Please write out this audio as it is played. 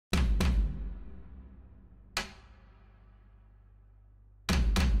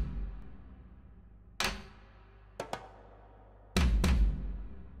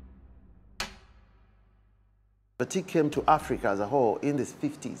Batik came to Africa as a whole in the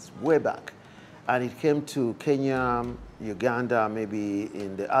 50s, way back. And it came to Kenya, Uganda, maybe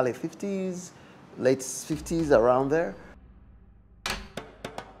in the early 50s, late 50s, around there.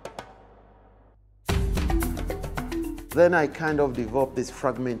 Then I kind of developed this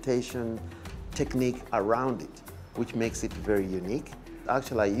fragmentation technique around it, which makes it very unique.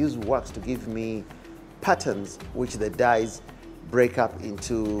 Actually, I use wax to give me patterns which the dyes break up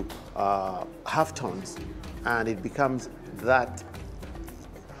into halftones, and it becomes that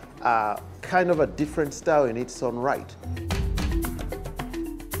kind of a different style in its own right.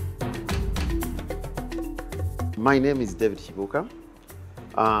 My name is David Chibuka.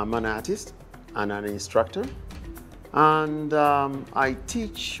 I'm an artist and an instructor, and I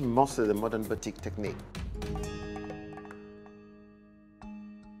teach mostly the modern batik technique.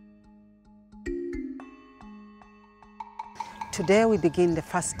 Today we begin the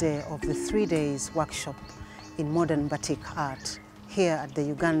first day of the 3 days workshop in modern batik art here at the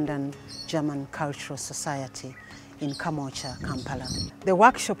Ugandan German Cultural Society in Kamocha, Kampala. The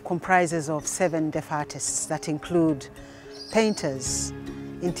workshop comprises of 7 deaf artists that include painters,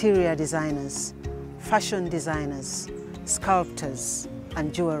 interior designers, fashion designers, sculptors,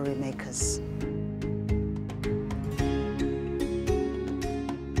 and jewelry makers.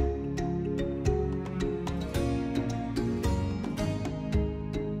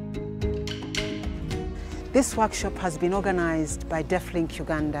 This workshop has been organized by Deaf Link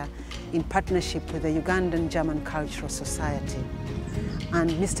Uganda in partnership with the Ugandan German Cultural Society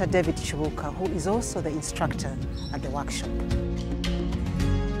and Mr. David Chibuka, who is also the instructor at the workshop.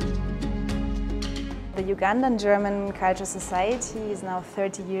 The Ugandan German Cultural Society is now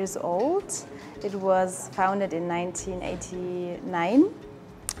 30 years old. It was founded in 1989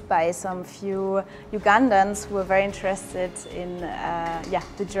 by some few Ugandans who were very interested in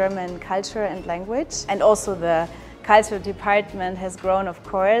the German culture and language. And also the cultural department has grown, of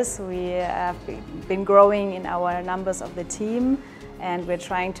course. We have been growing in our numbers of the team, and we're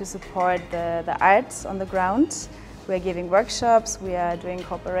trying to support the arts on the ground. We're giving workshops, we are doing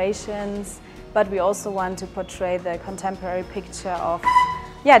cooperations, but we also want to portray the contemporary picture of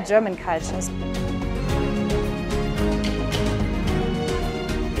German cultures.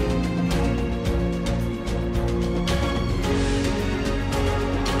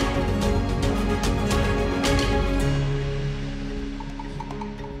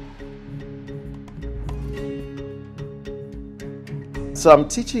 So I'm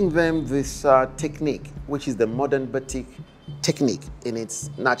teaching them this technique, which is the modern batik technique in its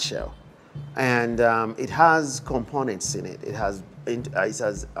nutshell. And it has components in it. It has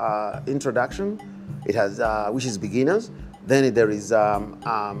introduction, it has which is beginners. Then there is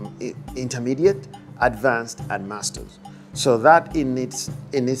intermediate, advanced, and masters. So that in its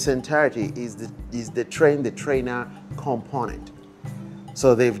entirety is the trainer component.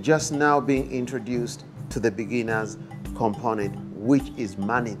 So they've just now been introduced to the beginners component, which is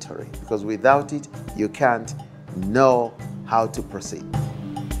mandatory, because without it, you can't know how to proceed.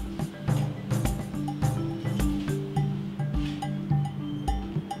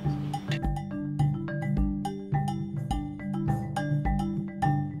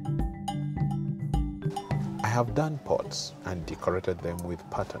 I have done pots and decorated them with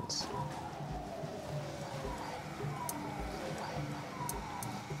patterns.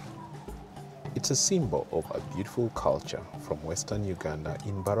 It's a symbol of a beautiful culture from Western Uganda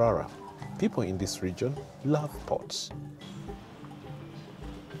in Barara. People in this region love pots.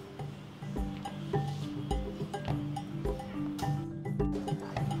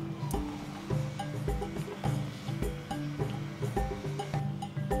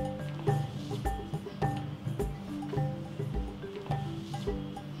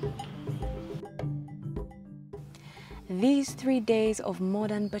 These 3 days of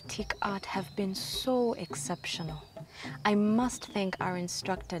modern batik art have been so exceptional. I must thank our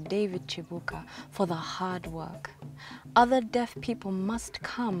instructor David Chibuka for the hard work. Other deaf people must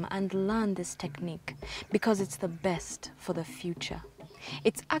come and learn this technique because it's the best for the future.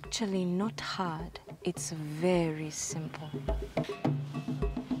 It's actually not hard, it's very simple.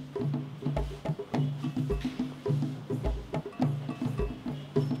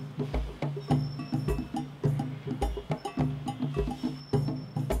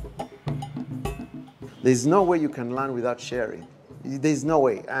 There's no way you can learn without sharing. There's no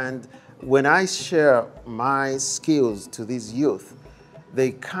way. And when I share my skills to these youth,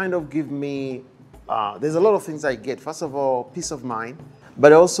 they kind of give me, there's a lot of things I get. First of all, peace of mind,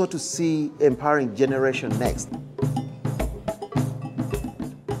 but also to see empowering generation next.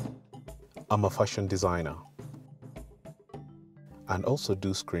 I'm a fashion designer and also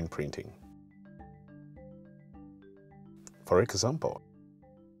do screen printing. For example,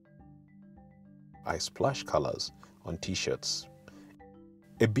 I splash colors on t-shirts,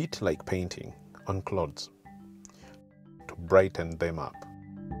 a bit like painting on clothes, to brighten them up.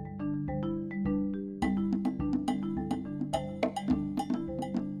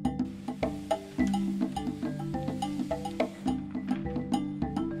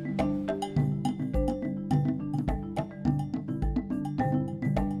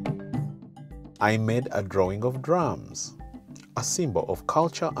 I made a drawing of drums, a symbol of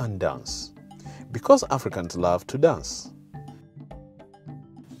culture and dance, because Africans love to dance,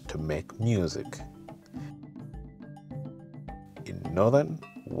 to make music. In northern,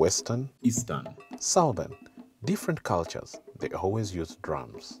 western, eastern, southern, different cultures, they always use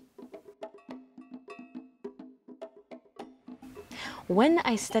drums. When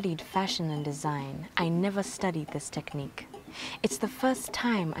I studied fashion and design, I never studied this technique. It's the first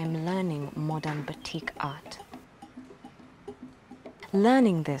time I'm learning modern batik art.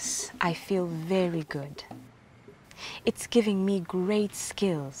 Learning this, I feel very good. It's giving me great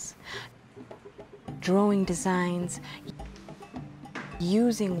skills. Drawing designs,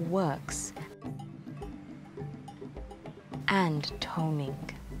 using works, and toning.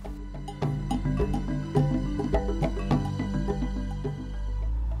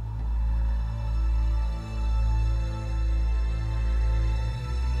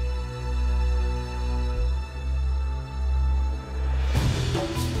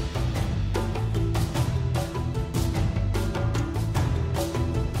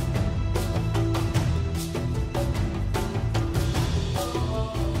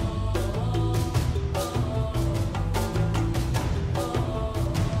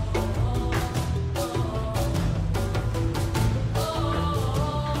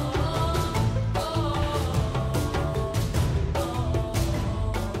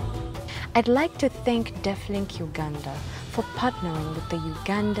 I'd like to thank Deaf Link Uganda for partnering with the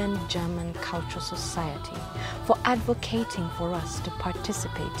Ugandan German Cultural Society for advocating for us to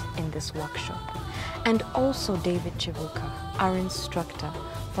participate in this workshop, and also David Chibuka, our instructor,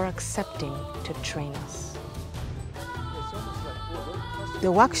 for accepting to train us.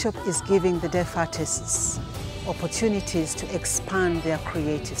 The workshop is giving the deaf artists opportunities to expand their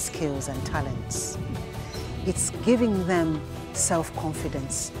creative skills and talents. It's giving them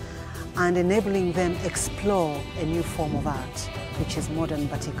self-confidence and enabling them explore a new form of art, which is modern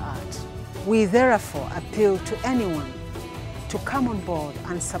batik art. We therefore appeal to anyone to come on board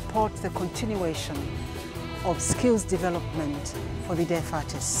and support the continuation of skills development for the deaf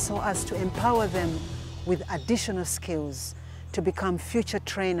artists so as to empower them with additional skills to become future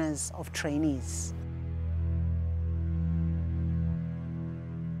trainers of trainees.